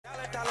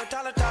Dollar.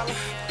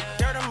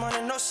 Dirt and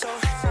money, no soul.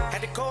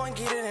 Had to go and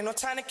get it, ain't no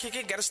time to kick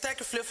it. Got a stack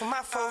to flip for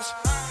my foes.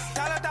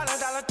 Dollar.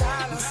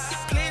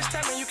 Please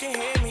tell me you can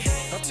hear me.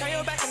 Don't turn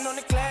your back and don't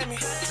neglect me.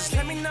 Just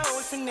let me know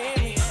if you need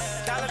me.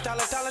 Dollar.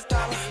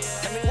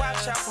 Let me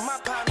watch out for my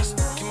partners.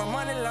 Keep my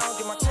money long,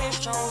 get my team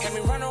strong. Let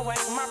me run away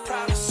from my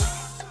problems.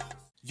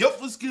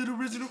 Yup, what's good,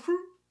 original crew?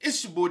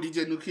 It's your boy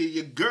DJ New Kid,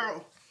 your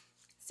girl.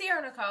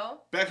 Sierra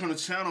Nicole. Back on the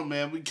channel,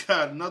 man. We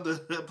got another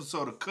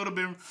episode of Coulda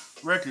Been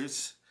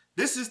Records.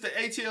 This is the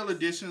ATL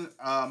edition.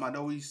 I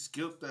know we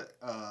skipped the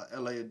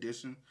LA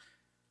edition.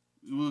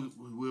 We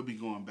will be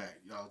going back.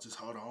 Y'all just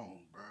hold on,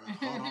 bro.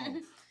 Hold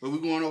on. But we're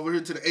going over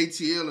here to the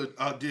ATL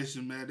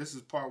audition, man. This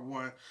is part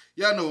one.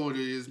 Y'all know what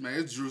it is, man.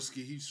 It's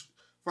Drewski. He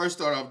first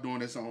started off doing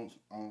this on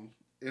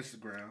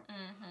Instagram.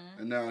 Mm-hmm.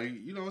 And now,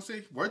 you know what I'm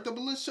saying? Worked up a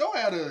little show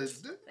out of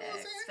us. You know what I'm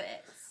saying?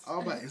 Facts.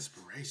 All about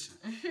inspiration.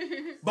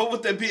 But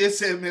with that being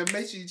said, man,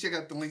 make sure you check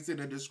out the links in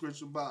the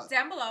description box.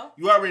 Down below.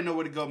 You already know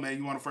where to go, man.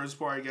 You want the first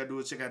part, you got to do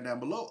it. Check out down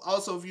below.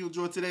 Also, if you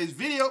enjoyed today's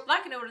video,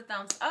 like it with a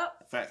thumbs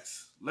up.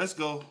 Facts. Let's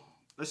go.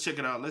 Let's check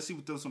it out. Let's see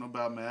what this one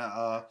about,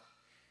 man.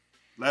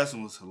 Last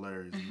one was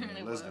hilarious,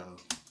 man. Let's go.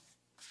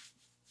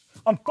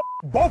 I'm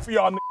both of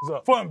y'all niggas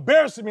up for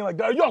embarrassing me like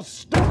that. Are y'all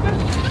stupid?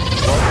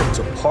 Welcome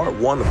to part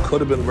one of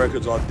Coulda Been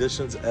Records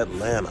Auditions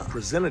Atlanta.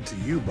 Presented to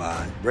you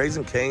by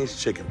Raising Cane's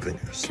Chicken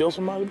Fingers. Kill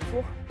somebody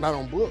before? Not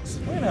on books.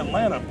 We in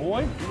Atlanta,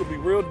 boy. You could be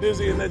real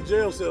dizzy in that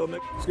jail cell,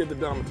 nigga. Let's get the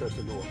diamond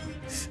tester going.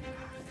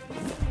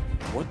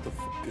 What the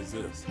fuck is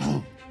this?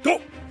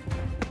 Go!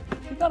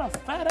 You got a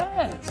fat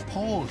ass.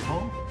 Pause,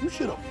 huh? You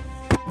should've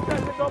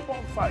that nigga up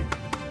on fight.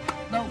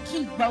 Low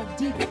key, low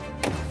deep.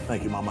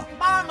 Thank you, mama.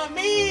 Mamma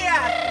mia!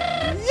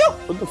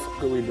 What the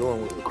fuck are we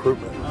doing with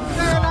recruitment?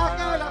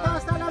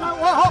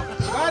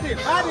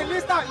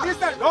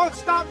 Listen, don't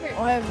stop me.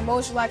 I have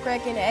emotion like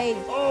crack in the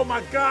 80s. Oh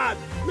my God,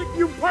 Nick,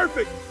 you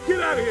perfect. Get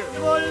out of here.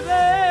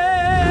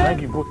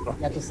 Thank you, boy.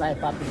 Ya tú sabes,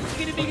 papi.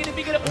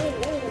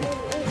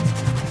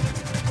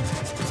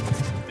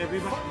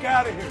 Fuck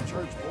out of here,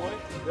 church boy.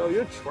 Yo,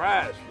 you're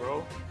trash,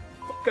 bro.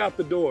 Fuck out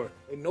the door.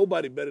 Ain't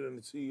nobody better than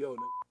the CEO,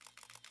 nigga.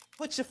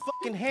 Put your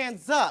fucking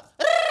hands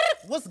up.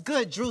 What's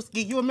good,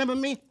 Drewski? You remember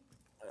me?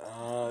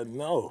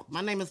 No.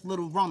 My name is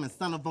Little Roman,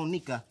 son of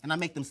Bonica, and I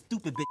make them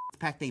stupid bitches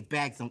pack their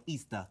bags on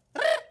Easter.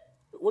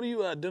 What do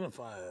you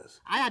identify as?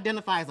 I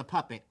identify as a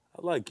puppet.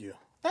 I like you.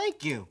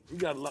 Thank you. You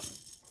got a lot.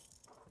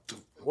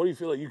 What do you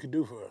feel like you could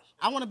do for us?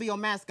 I want to be your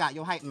mascot,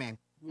 your hype man.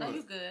 No,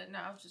 you good. No,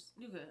 I was just,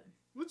 you good.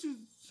 What you...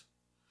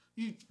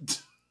 You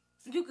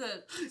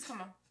good. Please,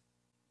 come on.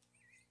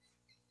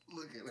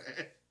 Look at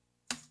that.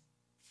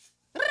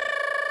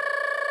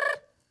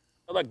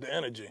 I like the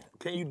energy.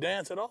 Can you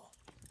dance at all?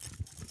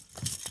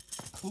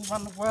 Who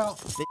run the world?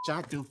 Bitch,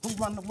 I do. Who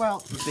run the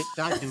world? Bitch,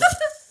 I do.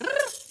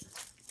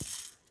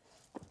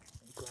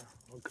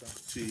 Okay.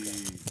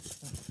 Gee.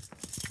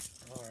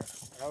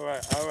 All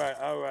right.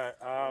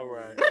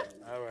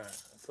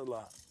 That's a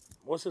lot.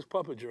 What's this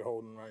puppet you're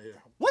holding right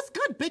here? What's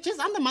good, bitches?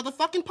 I'm the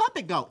motherfucking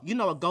puppet goat. You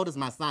know a goat is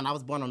my son. I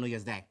was born on New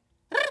Year's Day.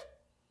 Good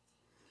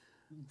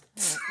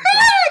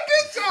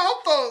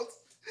job, folks.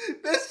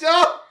 That's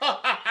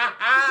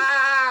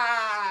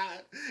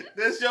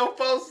your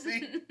folks.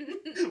 See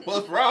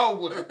what's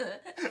wrong with it.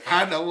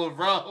 I know what's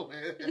wrong with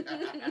it.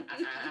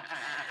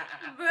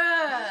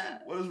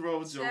 Bruh. What is wrong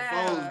with your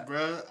folks,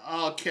 bruh?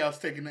 All Caps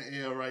taking the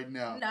L right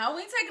now. No,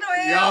 we ain't taking no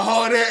L. Y'all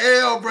hold that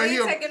L, bro. We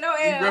ain't taking no L,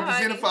 He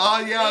representing for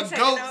all y'all goats. We ain't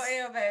taking no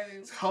L,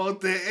 baby.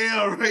 Hold the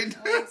L right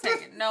now. We ain't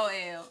taking no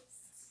L's.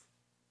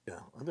 Yeah,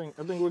 I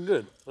think we're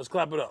good. Let's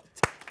clap it up.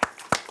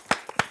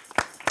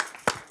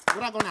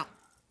 Where I go now?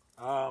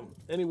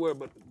 Anywhere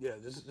but, yeah,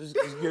 just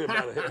get it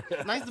out of here.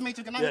 Nice to meet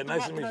you. Can I Yeah,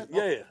 nice to meet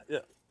you. Yeah.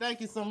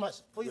 Thank you so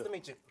much. Pleased to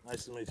meet you.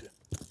 Nice to meet you.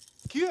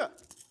 Kia.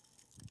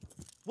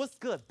 What's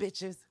good,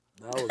 bitches?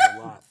 That was a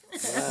lot.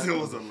 It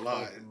was a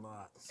lot.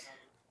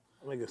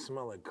 That nigga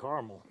smell like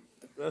caramel.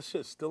 That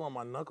shit's still on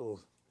my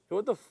knuckles. Yo,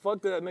 what the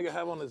fuck did that nigga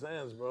have on his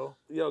hands, bro?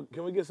 Yo,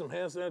 can we get some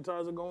hand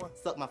sanitizer going?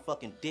 Suck my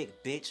fucking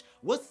dick, bitch.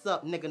 What's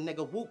up,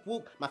 nigga, whoop,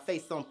 whoop. My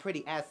face on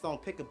pretty, ass on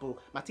pickaboo.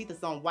 My teeth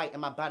is on white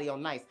and my body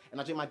on nice.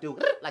 And I drink my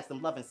dude like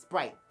some loving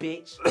Sprite,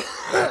 bitch.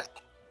 What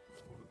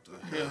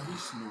the hell he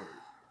snored?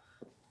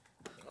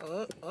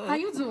 How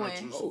you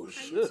doing? Oh,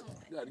 shit.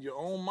 You got your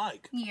own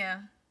mic. Yeah.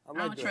 I I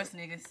don't like that. trust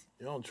niggas.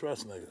 You don't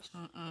trust niggas.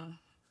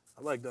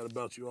 I like that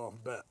about you off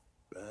bat.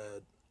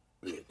 Bad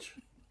bitch.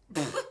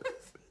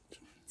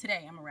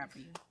 Today, I'm gonna rap for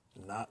you.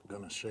 Not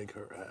gonna shake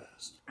her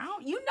ass.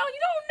 You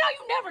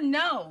never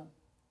know.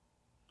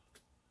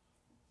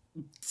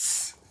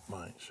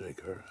 Might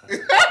shake her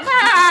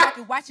ass.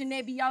 Fucking watching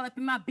they be all up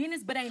in my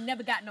business, but I ain't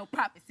never got no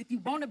profits. If you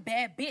want a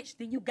bad bitch,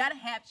 then you gotta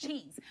have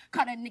cheese.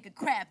 Call that nigga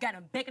crab, got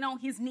him begging on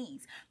his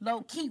knees.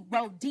 Low key,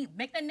 roll deep,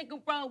 make that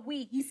nigga roll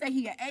weed. He say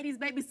he an 80s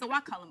baby, so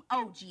I call him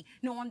OG.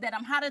 Knowing that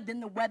I'm hotter than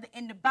the weather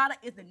in Nevada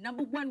is the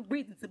 #1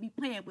 reason to be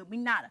playing with me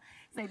nada.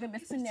 Saving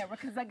Miss Panera,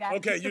 cause I got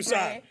Okay, you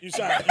signed. bread. You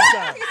signed.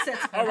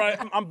 All right,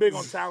 I'm big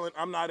on talent.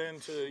 I'm not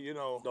into,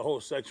 the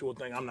whole sexual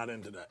thing. I'm not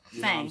into that.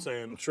 You know what I'm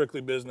saying? Strictly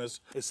business.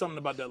 It's something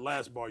about that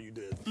last bar you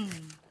did.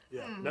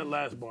 Yeah, that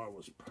last bar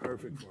was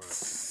perfect for us.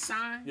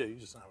 Sign? Yeah, you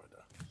just signed right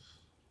there.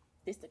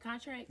 This the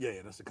contract?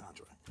 Yeah, that's the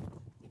contract.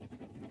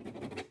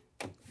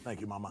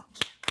 Thank you, mama.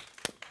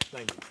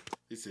 Thank you.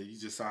 He said you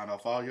just signed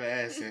off all your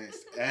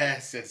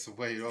assets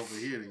away over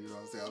here. You know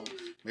what I'm saying?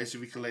 Make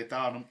sure we collect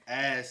all them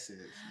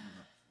assets.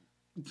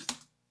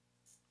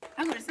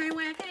 I go the same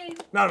way I came.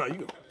 No,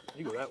 you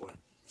go that way.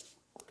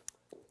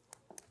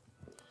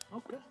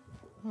 Okay.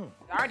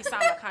 I already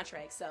signed my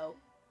contract, so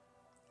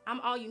I'm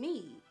all you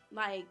need.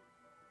 Like,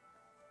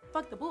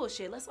 fuck the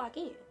bullshit. Let's lock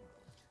in.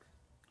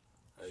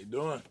 How you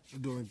doing?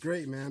 I'm doing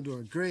great, man. I'm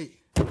doing great.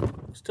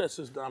 Let's test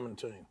this diamond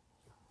chain.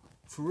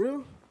 For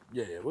real?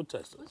 Yeah, we'll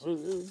test it.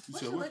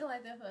 What you looking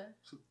like that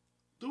for?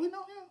 Do we know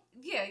him?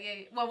 Yeah.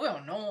 Well, we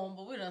don't know him,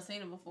 but we done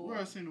seen him before. Where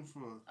I seen him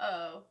for?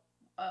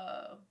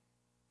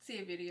 See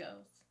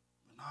videos.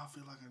 No, I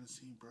feel like I done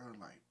seen bro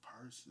like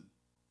person.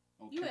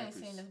 You campus.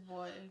 ain't seen this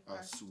boy.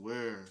 I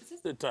swear.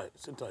 Sit tight,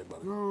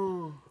 buddy.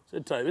 No.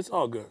 Sit tight. It's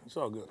all good.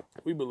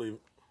 We believe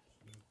it.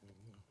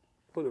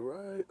 Put it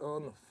right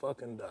on the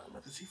fucking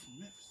diamond. Is he from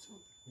Memphis too?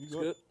 It's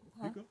good.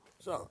 You good?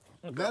 Solid.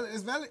 Valid?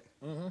 It's valid?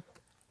 Mm-hmm.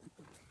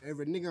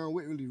 Every nigga on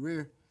wit really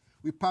rare.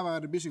 We pop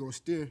out of the bitch, you gon'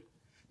 steer.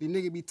 These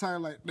niggas be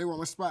talking like they want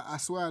my spot. I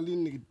swear I leave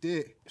nigga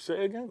dead.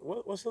 Say it again.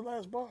 What's the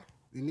last bar?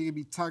 These niggas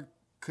be talking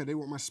cause they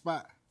want my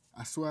spot.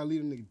 I swear I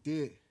leave them nigga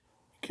dead.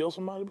 Kill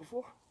somebody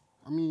before?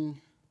 I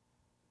mean,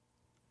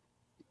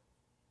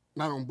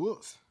 not on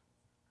books.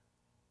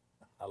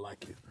 I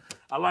like you.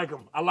 I like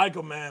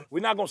him, man.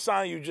 We're not gonna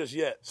sign you just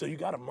yet. So you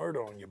got a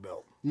murder on your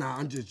belt. Nah,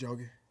 I'm just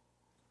joking.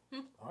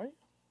 Are you?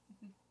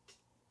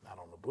 Not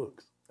on the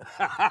books.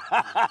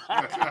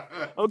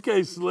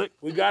 Okay, Slick.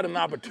 We got an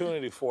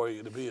opportunity for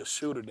you to be a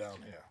shooter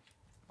down here.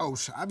 Oh,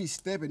 I be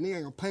stepping. Nigga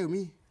ain't gonna play with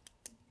me.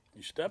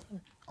 You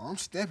stepping? Oh, I'm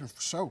stepping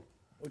for sure.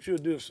 What you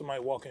would do if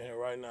somebody walk in here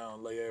right now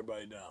and lay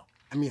everybody down?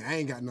 I mean, I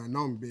ain't got nothing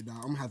on me, big dog.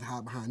 I'm gonna have to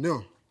hide behind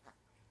them.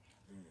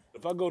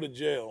 If I go to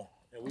jail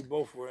and we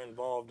both were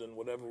involved in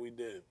whatever we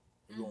did,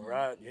 you gonna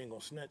ride? You ain't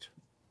gonna snitch?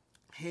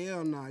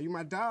 Hell nah. You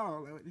my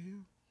dog. Like, what the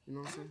hell? You know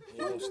what I'm saying?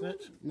 You ain't gonna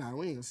snitch? Nah,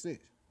 we ain't gonna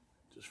snitch.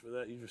 Just for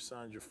that, you just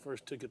signed your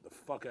first ticket the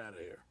fuck out of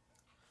here.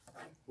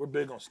 We're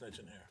big on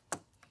snitching here.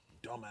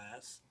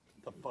 Dumbass.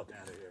 Get the fuck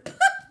out of here.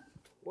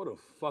 What a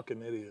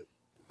fucking idiot.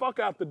 Fuck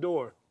out the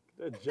door.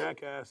 Get that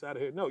jackass out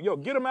of here. No, yo,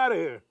 get him out of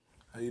here.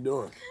 How you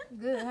doing?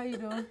 Good, how you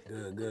doing?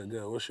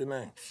 Good. What's your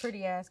name?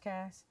 Pretty ass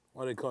Cass.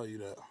 Why they call you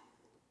that?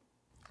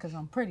 Cause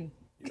I'm pretty.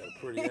 You got a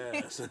pretty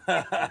ass.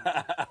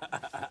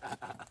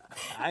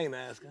 I ain't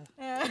asking.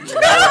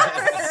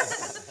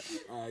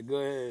 All right, go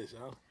ahead,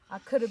 Sean. I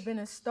could have been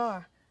a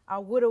star. I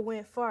would have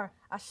went far.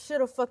 I should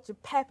have fucked your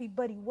pappy,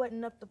 but he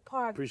wasn't up to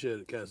par. Appreciate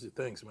it, Cassie.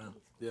 Thanks, man.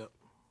 Yep.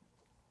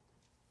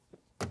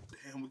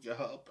 Damn, we got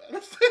her up out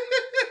of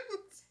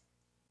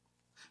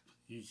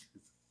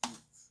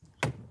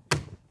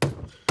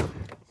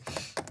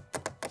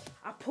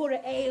I pull the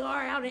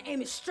AR out and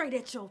aim it straight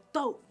at your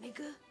throat,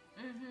 nigga.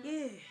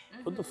 Yeah.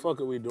 What the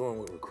fuck are we doing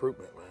with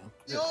recruitment, man?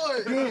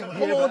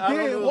 Hold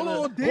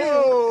on, damn.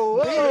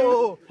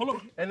 Whoa. Hold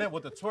on. And then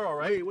with the twirl,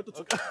 right? Hey, with the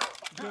twirl.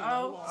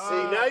 Oh.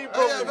 See, now you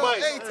broke the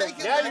mic. Hey, take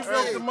it Now back. you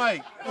broke the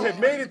mic. You had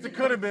made it to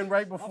could have been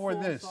right before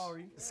this.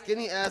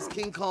 Skinny ass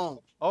King Kong.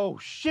 Oh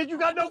shit, you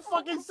got no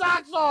fucking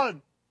socks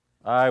on.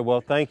 All right, well,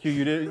 thank you.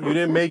 You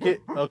didn't make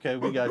it. Okay,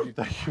 we got you.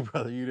 Thank you,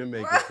 brother. You didn't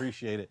make it.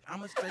 Appreciate it.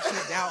 I'm a special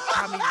doubt.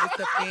 Call me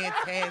Mr.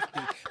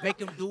 Fantastic. Make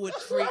him do a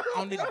trick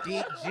on the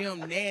dick, Jim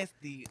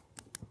Nasty.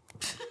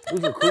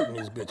 Who's recruiting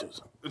these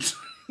bitches?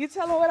 You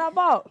tell them what I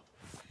bought.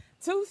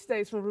 2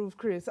 steaks from Ruth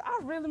Chris. I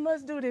really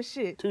must do this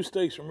shit. 2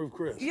 steaks from Ruth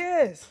Chris?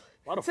 Yes.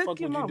 Why the Took fuck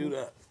your would you mama. do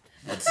that?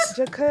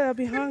 Just cause I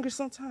be hungry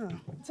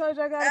sometime. Told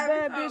you I got a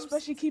bad bitch,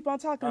 but she keep on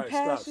talking All right,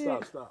 past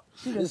stop.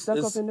 shit. She done stuck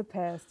up in the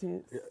past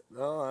tense. Yeah,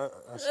 no,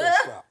 I said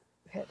stop.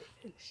 Had to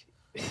finish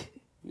it.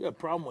 You got a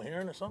problem with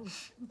hearing or something?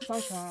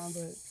 Sometimes,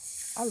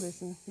 but I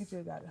listen. You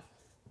just gotta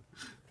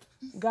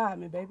guide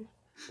me, baby.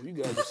 Well, you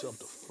got yourself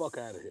the fuck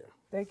out of here.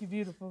 Thank you,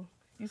 beautiful.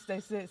 You stay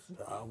sexy.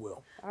 I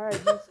will. All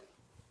right, just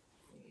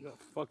You got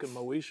fucking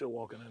Moesha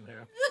walking in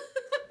here.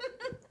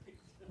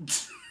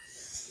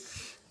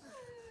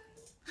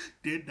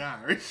 Dear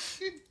diary.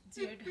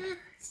 Dear diary.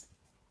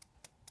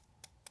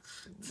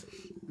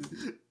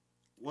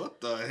 What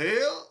the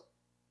hell?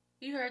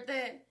 You heard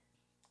that?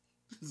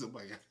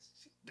 Somebody got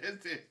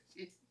that's it.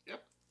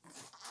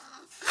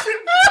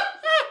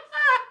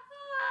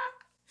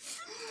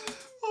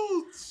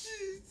 Oh,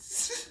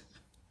 jeez.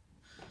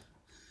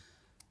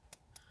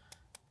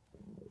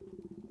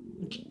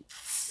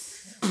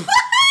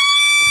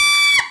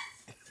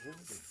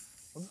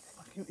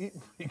 You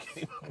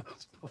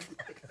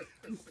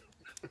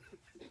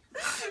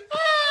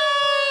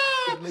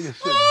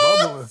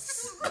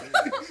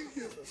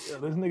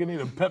This nigga need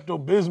a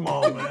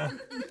Pepto-Bismol, man.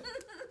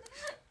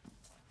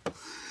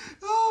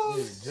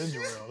 Yeah,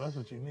 ginger ale, that's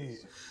what you need.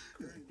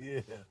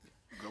 Yeah.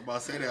 I'm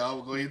about to say that. I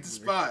was going to hit the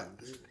spot.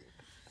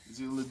 It's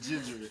a little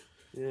ginger.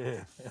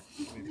 Yeah.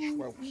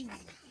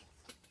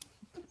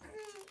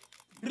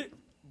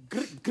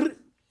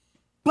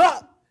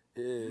 Bop.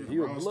 Yeah,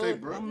 you a Wrong blood?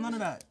 state, bro. I'm none of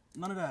that.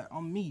 None of that.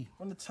 I'm me.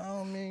 From the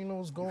town, man. You know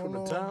what's going from the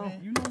on. town?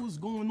 Man. You know what's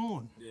going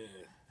on. Yeah.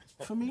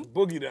 For me?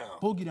 Boogie down.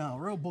 Boogie down.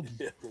 Real boogie.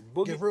 Yeah,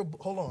 boogie. Get real.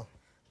 Hold on.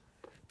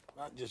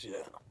 Not just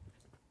yet.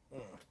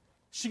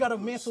 She got a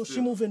man, so she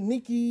moving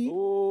Nikki.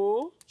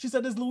 Ooh. She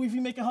said this Louis V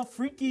making her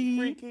freaky.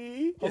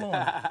 Freaky. Hold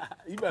on.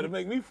 You better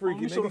make me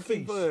freaky, Let me show the nigga. face.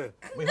 Keep playing.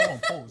 Wait, hold on.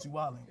 Pose. You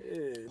wildin'.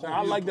 Yeah. Nah,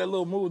 I like that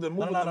little move. That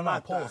move with the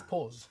mata.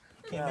 Pause.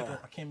 I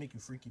can't make you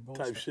freaky, bro.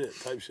 Type shit.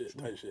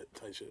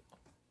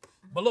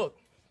 But look,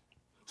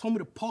 told me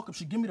to park up.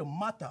 She give me the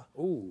mata.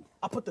 Ooh.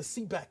 I put the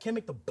seat back. Can't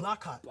make the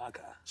block hot.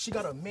 She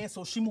got a man,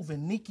 so she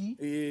moving Nikki.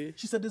 Yeah.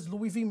 She said this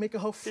Louis V making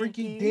her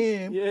freaky.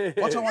 Damn. Yeah.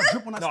 Watch how I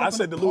drip when I No, step I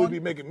said in the the Louis party.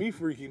 be making me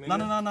freaky,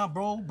 nigga. No,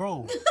 bro.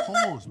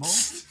 Pause, bro.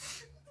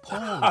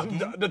 Pause,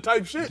 gang. The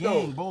type shit,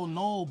 Gang, though. bro,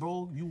 no,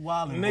 bro. You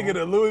wildin', Nigga,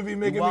 bro. the Louis V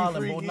making You me wildin',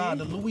 freaky. bro. Nah,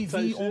 the Louis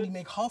Type V shit? only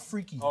make her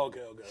freaky. Okay.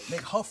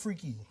 Make her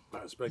freaky. I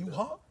respect You that.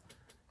 her?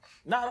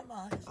 Nah.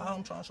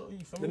 I'm trying to show you.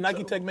 Feel The me?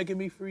 Nike Tech making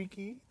me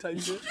freaky. Type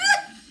shit.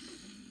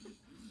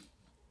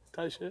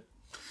 Type shit.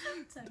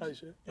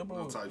 Yo,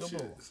 bro.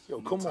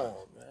 Yo, come on,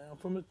 man. I'm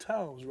from the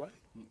towns, right?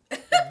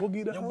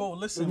 Boogie down. Yo, bro,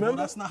 listen, Remember?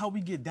 bro. That's not how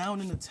we get down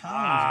in the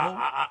towns,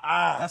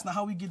 bro. That's not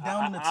how we get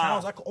down in the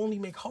towns. I can only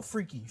make her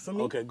freaky. You feel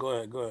me? Okay, go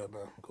ahead, man.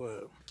 Go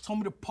ahead. Told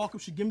me to park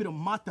up. She give me the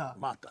mata.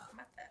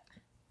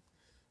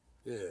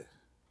 Yeah.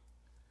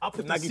 I The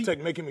put Nike the seat. Tech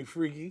making me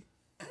freaky.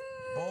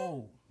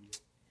 Bro.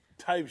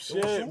 Type what's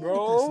shit, wrong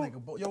bro. with this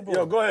nigga, bro? Yo, bro.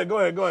 Yo,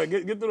 go ahead.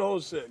 Get through the whole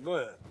shit. Go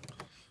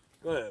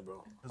ahead,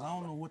 bro. Cause I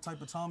don't know what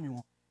type of time you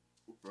want.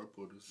 Bro,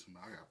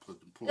 I gotta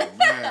pull the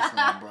mask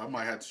on, bro. I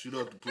might have to shoot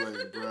up the place,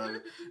 bro.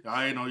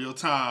 I ain't on your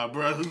time,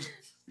 bro.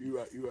 You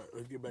right.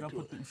 Let's get back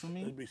to it. You feel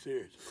me? Let's be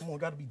serious. Come on,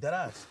 gotta be dead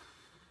ass.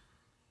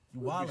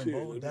 You Let's be wildin',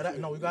 bro. serious, Dead let's ass.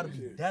 be No, you serious, gotta let's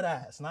be be dead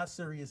ass, not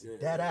serious.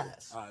 Dead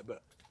ass. All right,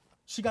 bet.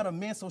 She got a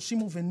man, so she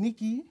moving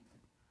Nikki.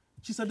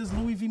 She said this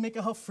Louis V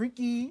making her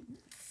freaky.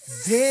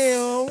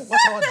 Damn. Watch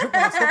how I drip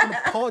when I step in the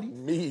party.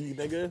 Me,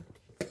 nigga.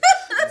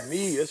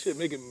 Me. That shit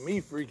making me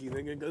freaky,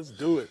 nigga. Let's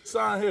do it.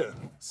 Sign here.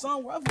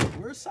 Son, wherever.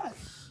 Where's that?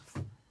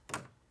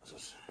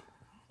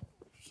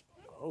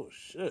 Oh,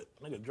 shit.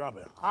 Nigga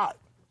dropping hot.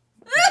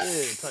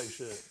 Yeah, type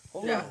shit.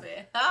 Hold on.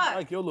 hot.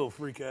 Like your little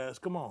freak ass.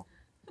 Come on.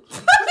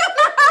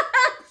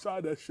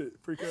 Side that shit,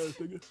 freak ass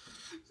nigga.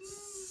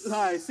 All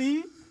right,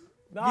 see?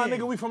 Nah, Yeah.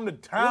 nigga, we from the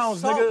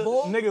towns, What's up, nigga.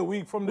 boy? Nigga,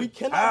 we from the We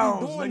towns, cannot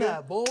be doing nigga.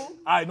 that, boy. All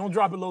right, don't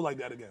drop it low like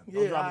that again.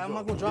 Don't Yeah, drop it I'm low.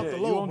 not gonna drop the You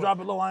low, don't but- drop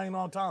it low, I ain't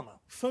on timer.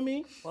 For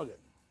me? Fuck it.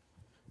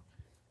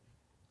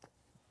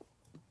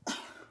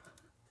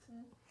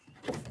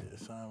 Yeah,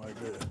 sign right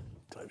there.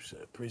 Type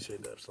shit.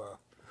 Appreciate that, son.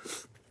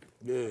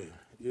 Yeah.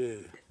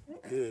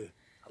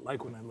 I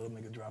like when that little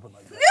nigga drop it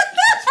like that.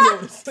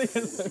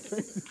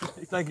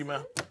 Thank you,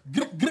 man.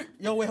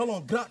 Yo, wait, hold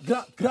on. Gra.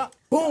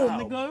 Boom, Wow.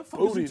 nigga. Fuck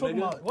Booty, you talking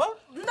nigga. about? What?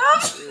 No.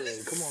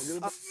 Yeah, come on, get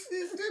it.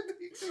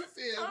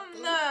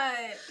 I'm not.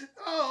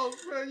 Oh,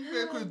 bro, you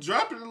better quit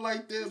dropping it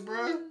like that,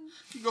 bro.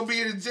 You gonna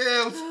be in the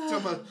jail. Talking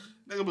about,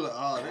 nigga be like,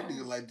 oh, that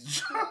nigga like to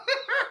drop.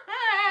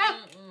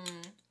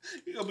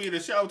 You gonna be in the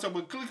shower talking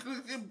about click,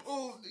 and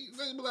boom.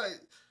 Nigga be like,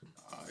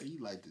 oh, he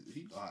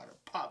know how to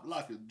pop,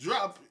 lock, and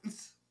drop it.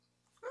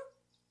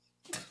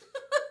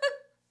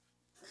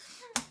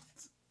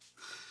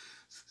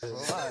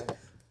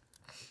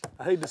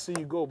 I hate to see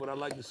you go, but I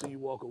like to see you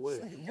walk away.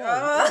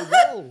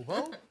 Yo,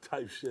 bro.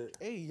 Type shit.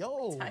 Hey,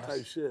 yo.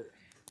 Type shit.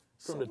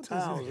 From the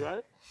towns,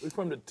 right? We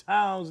from the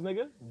towns,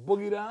 nigga.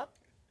 Boogie down.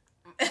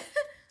 Yeah,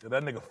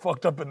 that nigga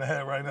fucked up in the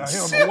head right now. He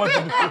don't know what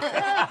to do.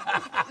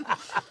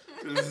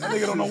 That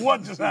nigga don't know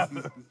what just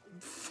happened.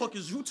 Fuck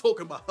is you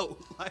talking about?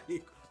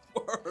 Like,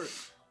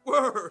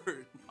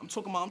 word. I'm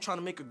talking about I'm trying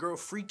to make a girl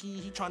freaky.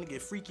 He trying to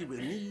get freaky with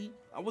me.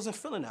 I wasn't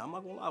feeling that. I'm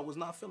not gonna lie. I was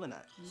not feeling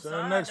that. Send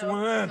the next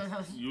one in.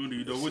 You don't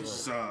even know what you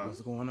signed.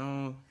 What's going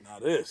on? Now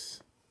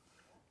this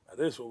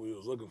what we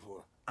was looking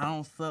for. I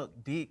don't suck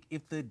dick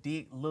if the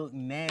dick look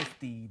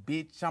nasty.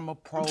 Bitch, I'm a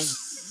pro.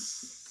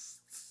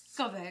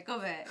 Go back.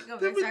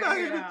 Did we Start not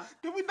it hear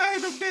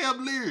out. them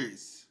damn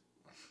lyrics?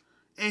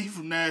 And he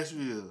from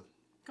Nashville.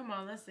 Come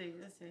on, let's see.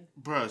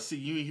 Bruh, see,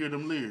 you ain't hear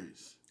them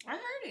lyrics. I heard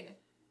it.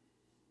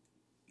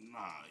 Nah,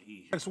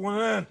 he. Next one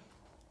in.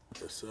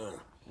 Yes, sir.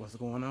 What's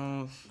going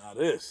on? Now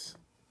this.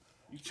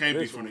 You can't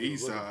be This from what the we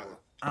east was looking side. for.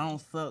 I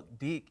don't suck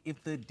dick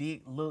if the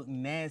dick look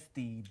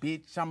nasty.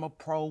 Bitch, I'm a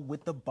pro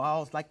with the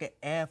balls like an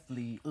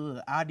athlete.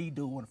 All they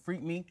do wanna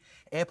freak me.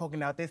 Air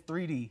poking out, that's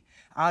 3D.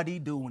 All they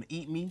do wanna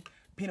eat me.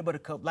 Peanut butter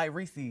cup like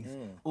Reese's.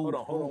 Hold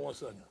on 1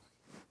 second.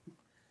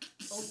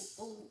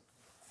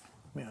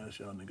 Let me ask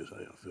y'all niggas how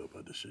y'all feel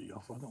about this shit.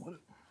 Y'all fucking with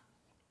it?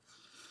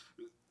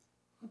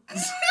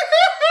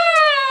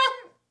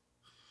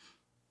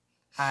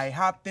 I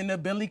hopped in a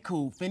Bentley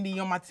coupe, Fendi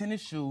on my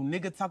tennis shoe.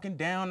 Nigga talking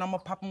down, I'ma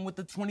pop him with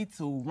the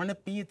 22. Run up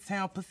in your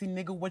town, pussy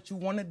nigga, what you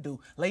wanna do?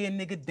 Lay a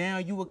nigga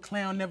down, you a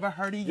clown, never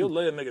heard of you. You'll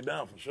lay a nigga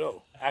down for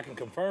sure. I can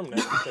confirm that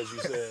because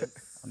you said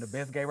I'm the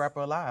best gay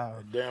rapper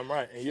alive. Damn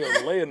right. And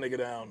you'll lay a nigga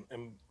down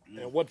in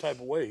what type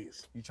of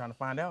ways? You trying to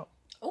find out?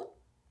 Oh.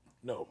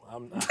 No,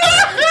 I'm not.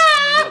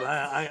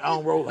 I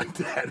don't roll like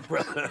that,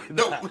 brother.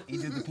 No.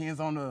 It just depends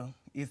on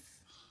it's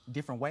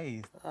different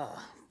ways.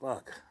 Ah,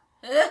 fuck.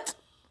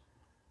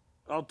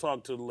 I'll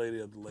talk to the lady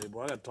at the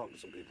label. I gotta talk to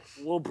some people.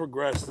 We'll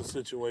progress the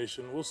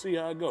situation. We'll see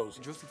how it goes.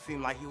 Juicy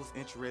seemed like he was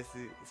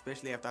interested,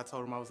 especially after I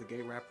told him I was a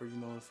gay rapper, you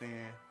know what I'm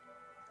saying?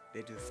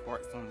 They just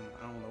sparked something.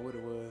 I don't know what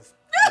it was.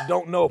 I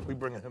don't know if we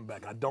bringing him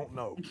back. I don't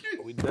know.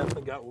 But we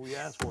definitely got what we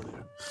asked for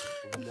there.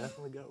 We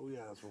definitely got what we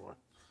asked for.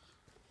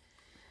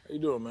 How you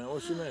doing, man?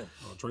 What's your name?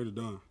 Trader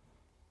Don.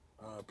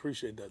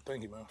 Appreciate that.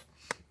 Thank you, man.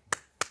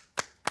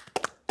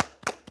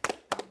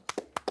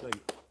 Thank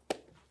you.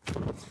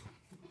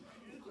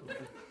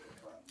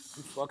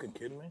 You fucking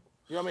kidding me?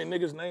 You know how many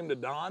niggas named the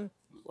Don?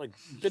 Like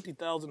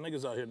 50,000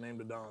 niggas out here named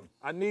the Don.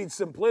 I need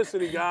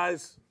simplicity,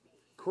 guys.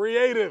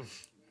 Creative.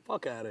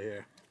 Fuck out of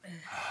here.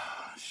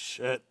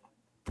 Shit.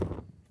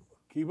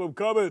 Keep them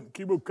coming.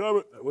 Keep them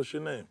coming. What's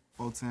your name?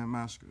 410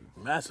 Massacre.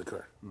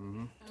 Massacre.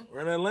 Mm-hmm.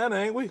 We're in Atlanta,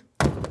 ain't we?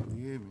 You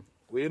hear me?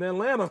 We in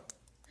Atlanta.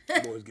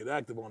 You boys get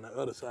active on that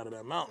other side of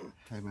that mountain.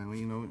 Hey, man, well,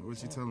 you know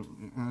what you tell them.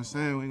 You know what I'm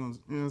saying? We gonna,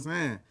 you know what I'm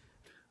saying?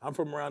 I'm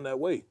from around that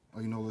way. Oh,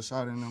 you know the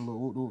shot in them little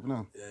whoop whoop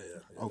now?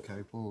 Yeah.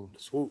 Okay, cool.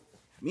 Swoop.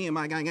 Me and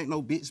my gang ain't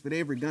no bitch, but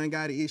every gun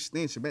got an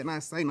extension. Better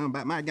not say nothing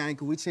about my gang,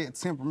 cause we check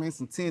temperaments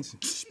and tension.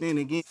 Spin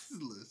again. This is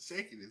a little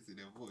shakiness in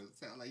that voice.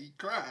 Sound like he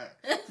cried.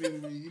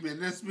 You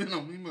better spin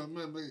on me.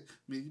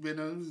 You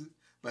better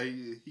like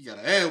he got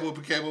an ass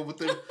whooping came over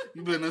there.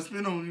 You better not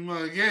spin on me,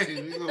 my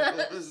game.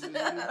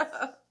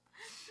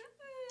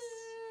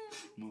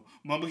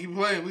 Mama keep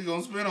playing. We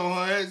gonna spin on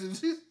her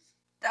ass.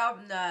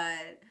 I'm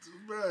not.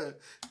 Bruh,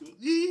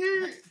 you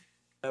hear it?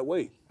 That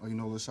way. Oh, you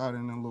know the shot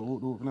in them little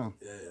whoop whoop now?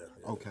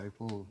 Yeah. Okay,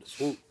 cool.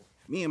 Swoop.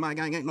 Me and my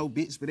gang ain't no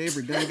bitch, but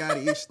every gun got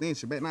an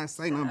extension. Better not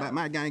say nothing about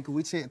my gang, cause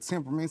we check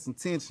temperaments and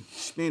tension.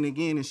 Spin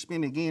again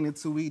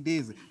until we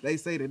dizzy. They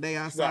say the day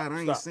outside, I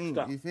ain't seen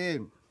it. You feel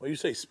me? When you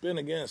say spin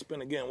again,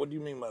 what do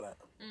you mean by that?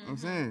 I'm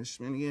saying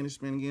spin again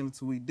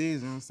until we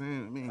dizzy. You know what I'm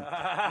saying? I mean,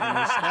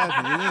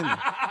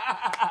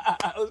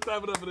 let's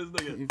clap it up for this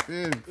nigga. You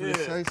feel me?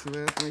 Appreciation,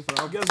 man. Thanks for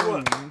the Guess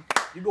opportunity, what? man.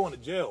 You going to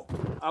jail.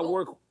 I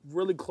work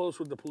really close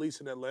with the police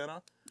in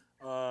Atlanta.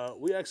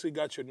 We actually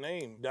got your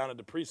name down at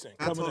the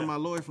precinct. I told my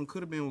lawyer from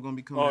Coulda was gonna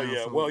be coming. Oh down,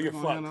 yeah, so well you're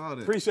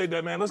fucked. Appreciate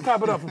that, man. Let's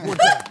clap it up for 14.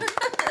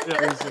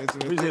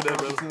 Appreciate that,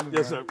 brother.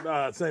 Yes, sir.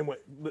 Same way.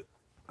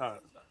 All right.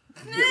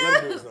 Yeah,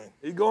 let him do his thing.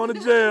 He going to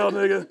jail,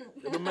 nigga.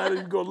 It don't matter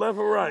if you go left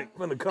or right.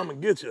 I'm finna come and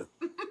get you.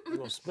 You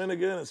gonna spin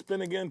again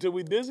until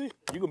we dizzy?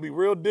 You gonna be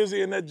real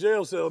dizzy in that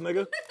jail cell,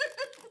 nigga.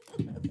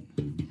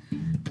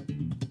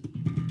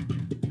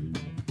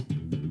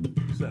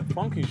 It's that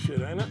funky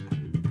shit, ain't it?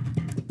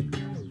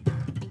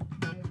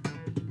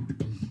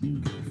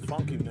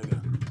 Funky nigga.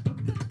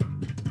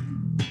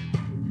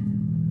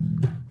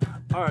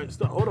 All right,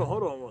 stop. Hold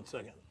on 1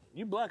 second.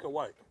 You black or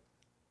white?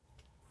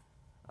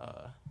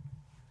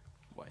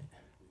 White.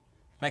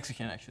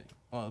 Mexican, actually.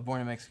 Well, born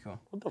in Mexico.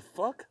 What the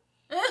fuck?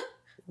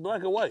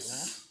 Black or white,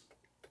 man?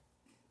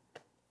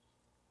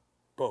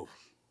 Both.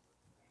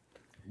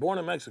 Born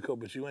in Mexico,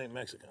 but you ain't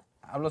Mexican.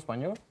 Hablo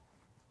español.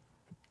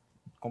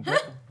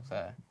 Completo. O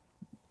sea.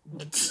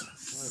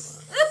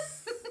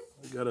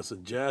 Got us a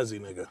jazzy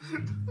nigga.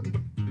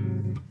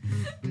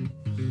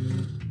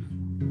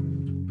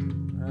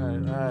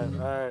 All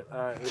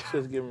right. It's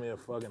just giving me a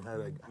fucking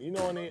headache. You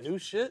know any new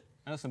shit?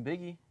 I know some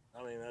Biggie.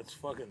 I mean, that's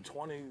fucking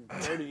 20,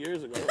 30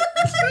 years ago.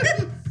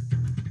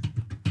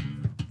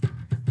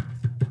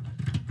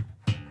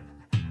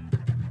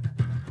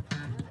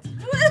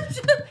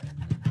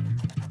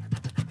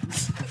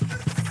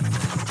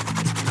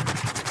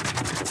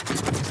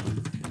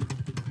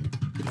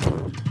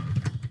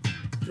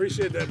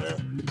 Appreciate that,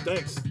 man.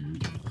 Thanks.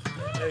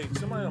 Hey,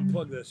 somebody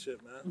unplug that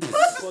shit, man.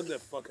 Unplug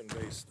that fucking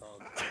bass,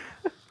 dog.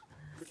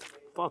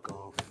 Fuck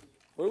off.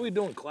 What are we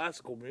doing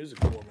classical music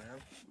for, man?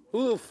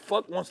 Who the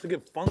fuck wants to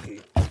get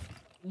funky?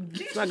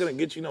 It's not gonna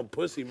get you no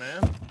pussy,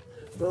 man.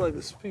 But like,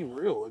 let's be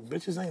real. Like,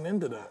 bitches ain't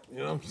into that. You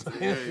know what I'm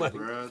saying? Yeah, like,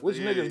 bro, which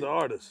nigga's the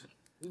artist?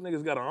 These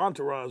niggas got an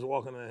entourage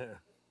walking in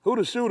here. Who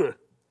the shooter?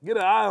 Get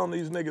an eye on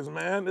these niggas,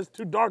 man. It's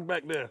too dark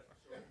back there.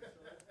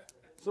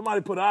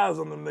 Somebody put eyes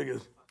on them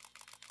niggas.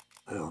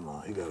 Hell no,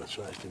 he got a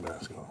trashy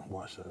mask on.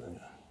 Watch that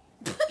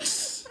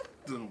nigga.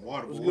 Doing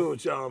water. What's good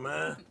with y'all,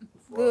 man?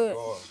 Good.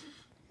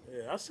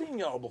 Yeah, I seen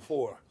y'all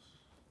before.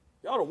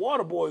 Y'all the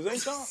water boys,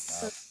 ain't y'all?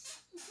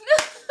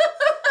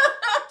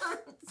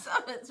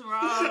 Something's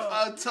wrong.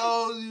 I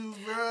told you,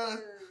 bro.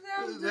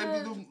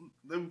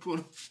 Let me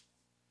put.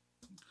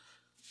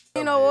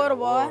 You know water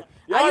boy.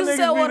 Y'all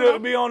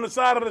niggas be on the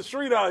side of the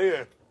street out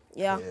here.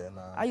 Yeah.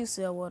 nah. I used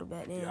to sell water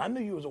back then. Yeah, I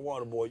knew you was a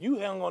water boy. You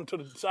hung on to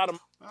the side of.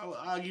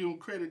 I'll give them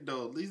credit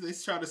though. At least they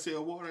try to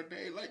sell water.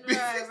 They ain't like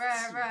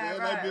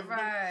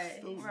Right.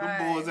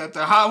 Them boys at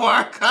the hot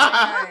wire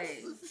cars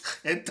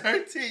at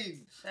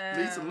 13. At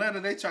least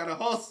Atlanta, they try to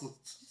hustle.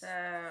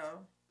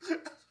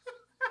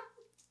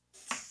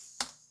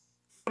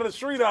 On the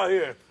street out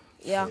here.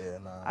 Yeah.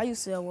 Nah. I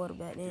used to sell water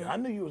back then. Yeah, I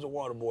knew you was a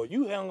water boy.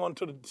 You hung on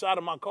to the side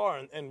of my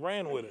car and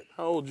ran with it.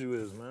 How old you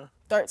is, man?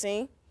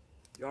 13.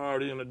 Y'all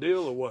already in the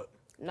deal or what?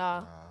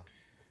 Nah.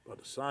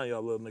 About to sign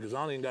y'all little niggas.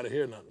 I don't even gotta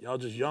hear nothing. Y'all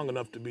just young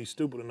enough to be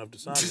stupid enough to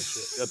sign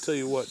this shit. I'll tell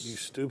you what, you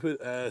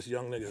stupid ass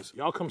young niggas.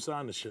 Y'all come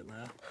sign this shit,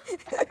 man.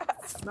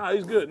 Nah,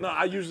 he's good. No,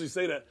 I usually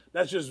say that.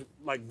 That's just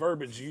like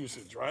verbiage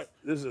usage, right?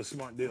 This is a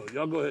smart deal.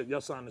 Y'all go ahead.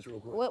 Y'all sign this real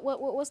quick.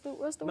 What's the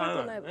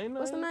record label?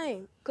 What's the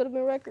name? Coulda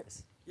Been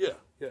Records. Yeah,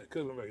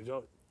 Coulda Been Records.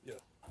 Y'all, yeah.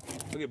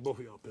 I'll get both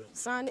of y'all pins.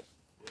 Sign it.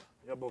 Yeah,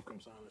 y'all both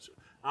come sign this shit.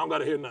 I don't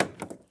gotta hear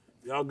nothing.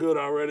 Y'all good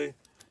already.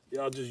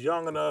 Y'all just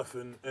young enough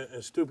and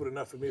stupid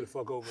enough for me to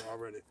fuck over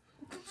already.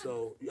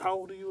 So, how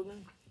old are you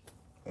again?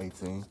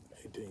 18.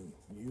 18.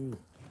 You,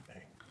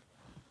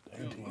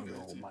 dang.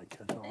 18-year-old might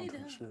catch on to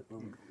the shit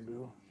what we gonna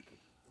do.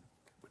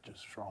 But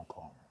just strong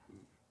arm.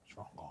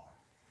 Strong arm.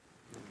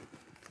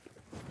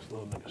 This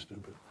little nigga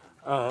stupid.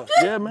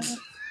 Yeah, man.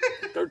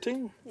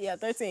 13? Yeah,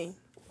 13.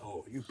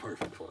 Oh, you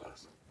perfect for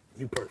us.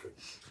 You perfect.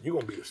 You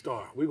gonna be a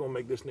star. We gonna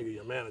make this nigga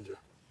your manager.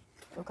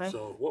 Okay.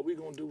 So what we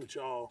gonna do with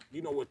y'all,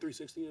 you know what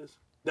 360 is?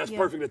 That's Yeah.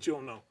 perfect that you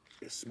don't know.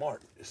 It's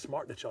smart. It's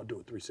smart that y'all do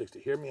a 360.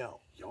 Hear me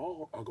out.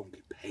 Y'all are gonna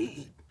get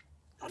paid.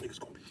 Y'all niggas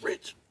gonna be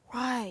rich.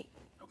 Right.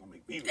 Y'all gonna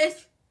make me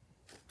rich.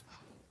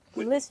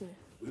 I'm listening.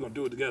 We're gonna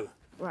do it together.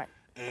 Right.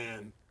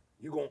 And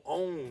you're gonna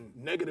own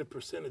negative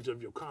percentage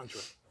of your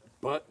contract.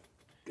 But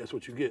guess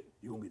what you get?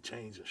 You're gonna get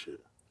changed and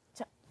shit.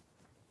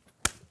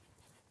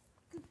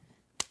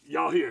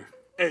 Y'all here.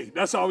 Hey,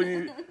 that's all we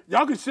need.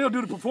 Y'all can still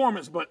do the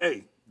performance, but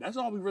hey, that's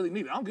all we really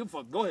need. I don't give a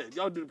fuck. Go ahead.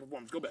 Y'all do the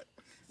performance. Go back.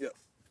 Yeah.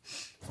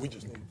 We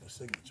just need the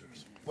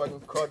signatures. Fucking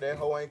call that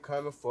hoe ain't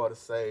coming for to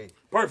say.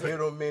 Perfect. Hit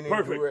 'em in and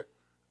Perfect. do it.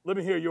 Let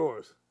me hear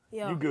yours.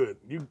 Yeah. You good.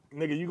 You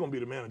nigga, you gonna be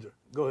the manager.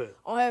 Go ahead.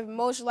 On have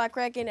emotion like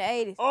crack in the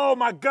 80s. Oh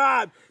my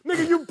God.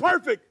 Nigga, you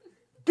perfect.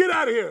 Get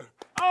out of here.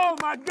 Oh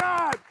my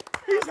God.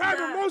 He's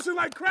having motion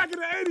like crack in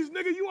the 80s.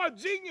 Nigga, you are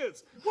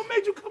genius. What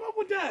made you come up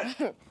with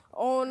that?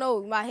 Oh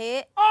no, my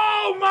head.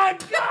 Oh my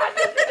God,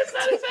 this nigga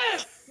said his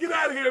head. Get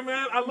out of here,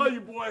 man. I love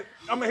you, boy.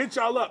 I'm gonna hit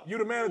y'all up. You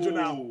the manager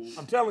now.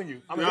 I'm telling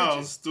you. I'm gonna hit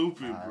you.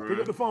 Stupid, bro. Pick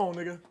up the phone,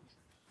 nigga.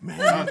 Man,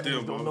 Not these them,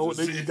 niggas don't bro. know what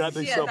they got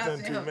themselves not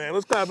into, them. man.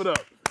 Let's clap it up.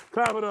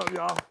 Clap it up,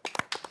 y'all.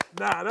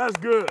 Nah, that's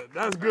good.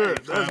 That's good.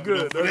 That's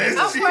good.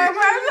 That's good.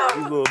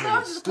 These little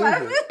niggas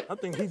stupid. I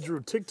think he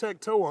drew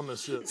tic-tac-toe on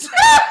this shit.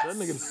 That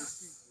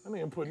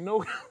nigga put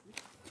no...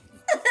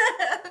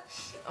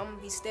 I'm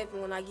gonna be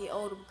stepping when I get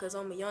older because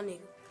I'm a young nigga.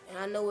 And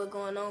I know what's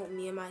going on with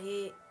me in my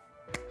head.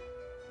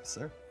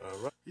 Sir. All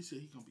right. He said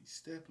he gonna be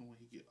stepping when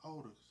he get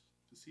older.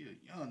 Cause he a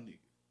young nigga.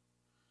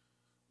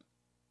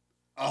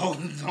 Oh,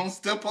 don't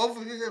step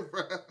over here,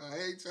 bro. I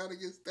ain't trying to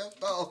get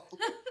stepped off.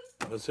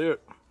 Let's hear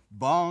it.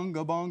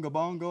 Bongo, bongo,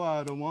 bongo,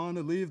 I don't want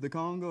to leave the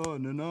Congo,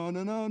 no, no,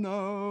 no, no,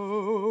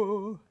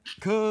 no.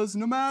 'Cause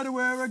no matter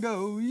where I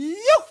go,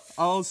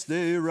 I'll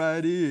stay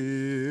right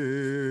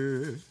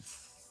here.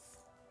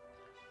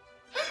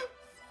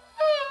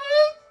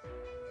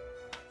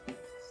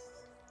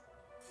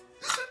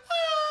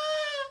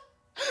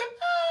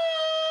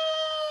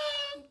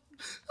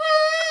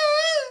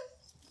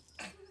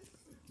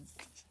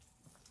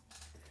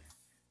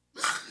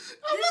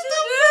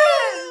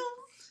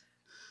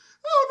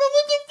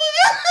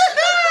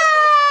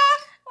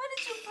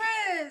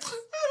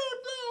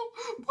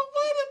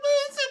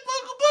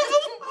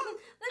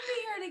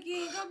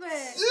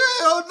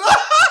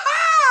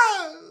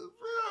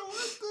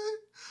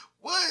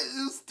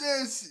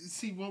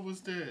 What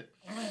was that?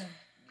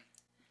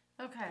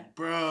 Okay.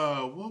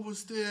 Bruh, what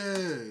was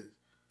that?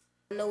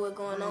 I know what's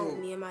going on with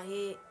me in my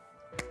head.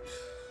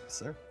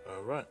 Sir.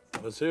 All right.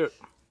 Let's hear it.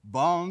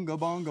 Bongo,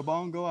 bongo,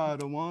 bongo, I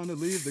don't want to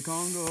leave the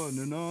Congo,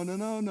 no, no, no,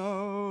 no,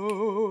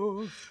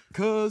 no.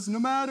 'Cause no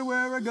matter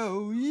where I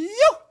go,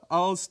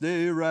 I'll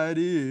stay right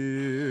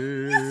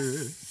here.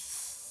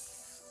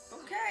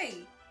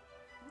 Okay.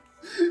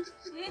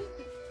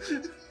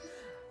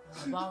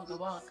 Bongo,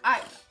 bongo. All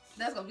right.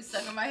 That's gonna be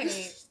stuck in my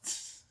head.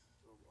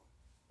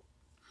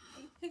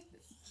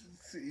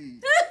 See.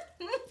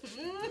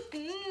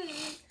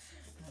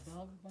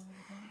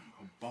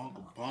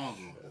 Bongo,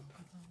 bongo.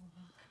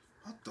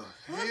 What the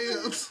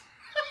hell?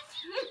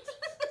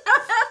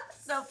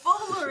 The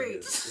foolery.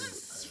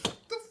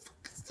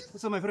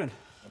 What's up, my friend?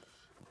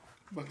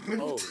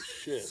 Oh,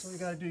 shit. So you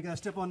gotta do, you gotta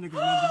step on niggas,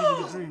 man, believe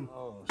in your dream.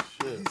 Oh,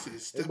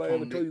 shit. Anybody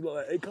ever told you look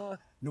like Akon?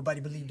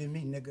 Nobody believed in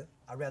me, nigga.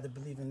 I'd rather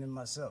believe in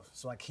myself.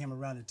 So I came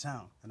around the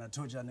town, and I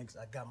told y'all niggas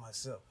I got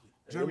myself.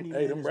 Germany,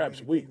 Hey, them raps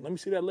weak. Let me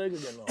see that leg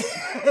again, though.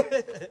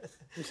 Let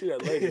me see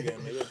that leg again,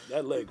 nigga.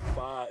 That leg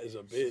fire is a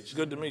bitch.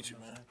 Good to meet you,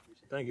 man.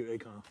 Thank you,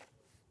 Akon.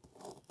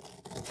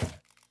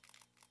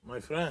 My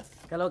friend.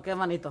 ¿Qué lo que,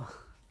 manito?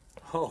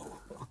 Oh,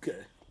 okay.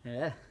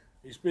 Yeah.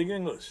 You speak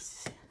English?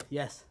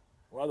 Yes.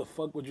 Why the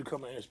fuck would you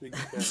come in here speaking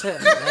Spanish?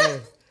 Hey,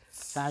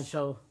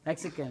 Sancho,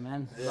 Mexican,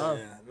 man. Yeah, Love.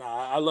 yeah.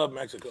 Nah, I love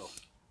Mexico.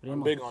 I'm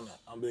Primo. big on that.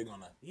 I'm big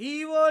on that.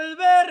 Y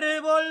volver,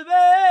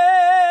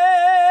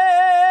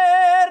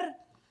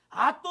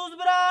 a tus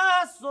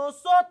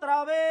brazos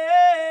otra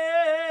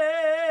vez.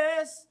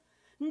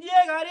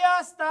 Llegaré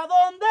hasta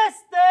donde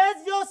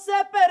estés. Yo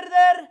sé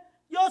perder.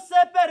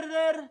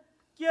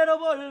 Quiero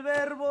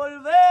volver.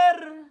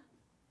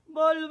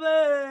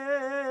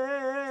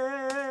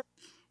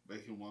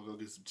 Make him want to go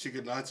get some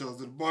chicken nachos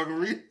and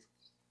margarita.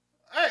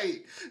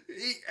 Hey,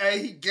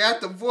 he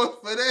got the voice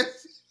for that.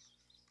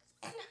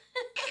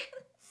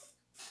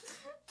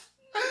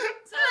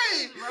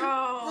 Hey,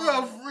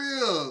 bro, for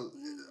real.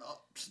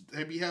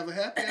 They be having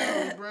happy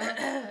hours, bro.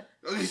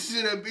 Oh,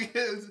 shit, that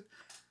because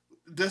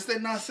does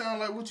that not sound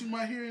like what you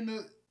might hear in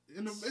the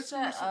Mexican?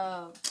 Shut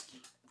up.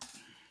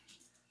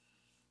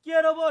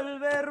 Quiero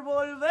volver.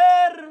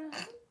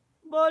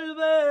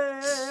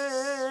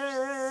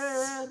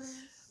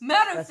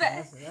 Matter of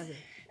fact.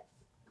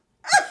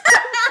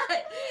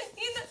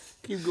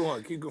 Keep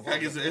going. I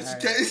guess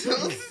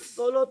education.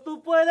 Solo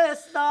tú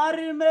puedes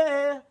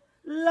darme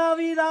la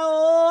vida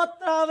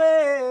otra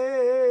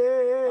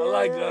vez.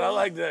 I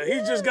like that. He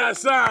just got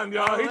signed,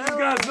 y'all. He just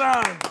got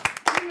signed.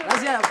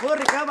 Gracias. Puedo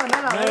ricar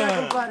manera,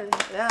 Man. compadre.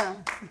 Yeah.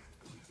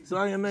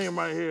 Sign your name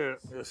right here.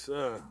 Yes,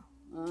 sir.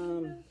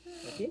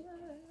 Aquí?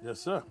 Yes,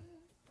 sir.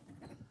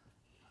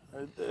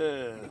 Right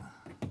there.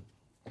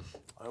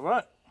 All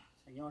right.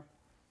 Señor.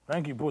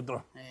 Thank you,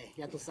 puto. Hey,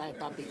 ya tú sabes,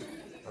 papi.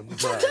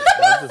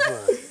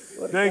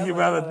 Thank you,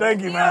 brother.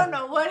 Thank you, You man. don't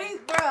know what he's,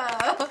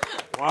 bro.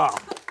 Wow.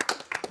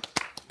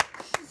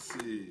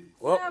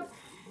 Well,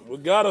 we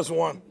got us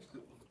one.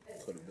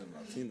 Could have been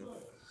Latino.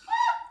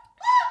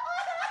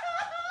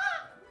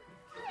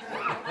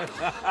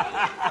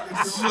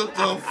 Shut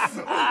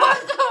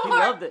the He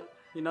loved it.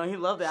 You know, he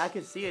loved it. I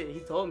could see it. He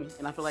told me.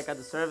 And I feel like I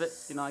deserve it.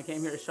 You know, I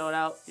came here to show it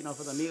out, you know,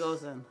 for the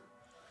amigos. And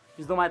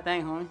just do my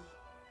thing, homie.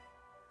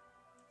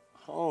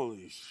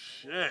 Holy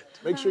shit.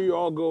 Make sure you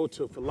all go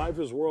to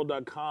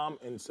forlifeisworld.com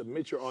and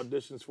submit your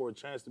auditions for a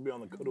chance to be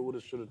on the Coulda, Woulda,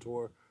 Shoulda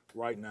tour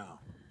right now.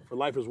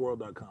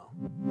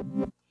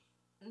 forlifeisworld.com.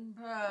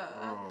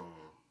 Bro.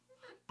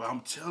 But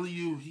I'm telling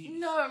you, You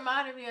know, it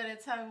reminded me of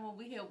that time when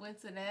we had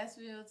went to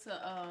Nashville to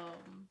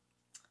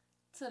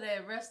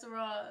that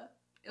restaurant.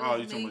 It oh,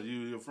 was you talking about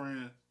you and your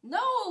friend? No,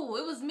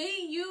 it was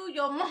me, you,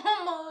 your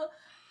mama.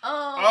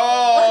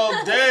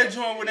 Oh, that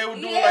joint when they were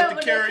doing like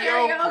the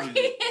karaoke.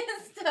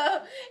 And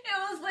stuff.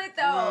 It was lit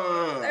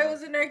though. They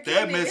was in there That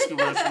getting Mexican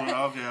it.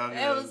 restaurant.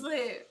 Okay. It was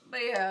lit, but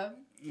yeah.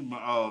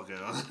 Oh, okay.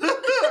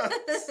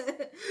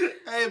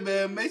 Hey,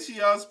 man, make sure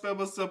y'all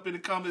spam us up in the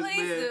comments,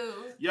 Please man. do.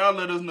 Y'all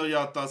let us know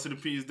y'all thoughts and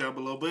opinions down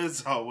below. But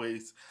as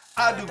always,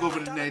 I do go by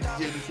the name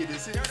DJ the Kid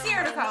and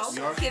Here to call.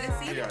 Y'all- Kid and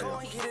C. Yeah, Go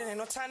and get it, ain't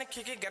no time to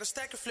kick it. Got a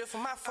stack and flip for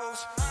my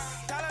foes.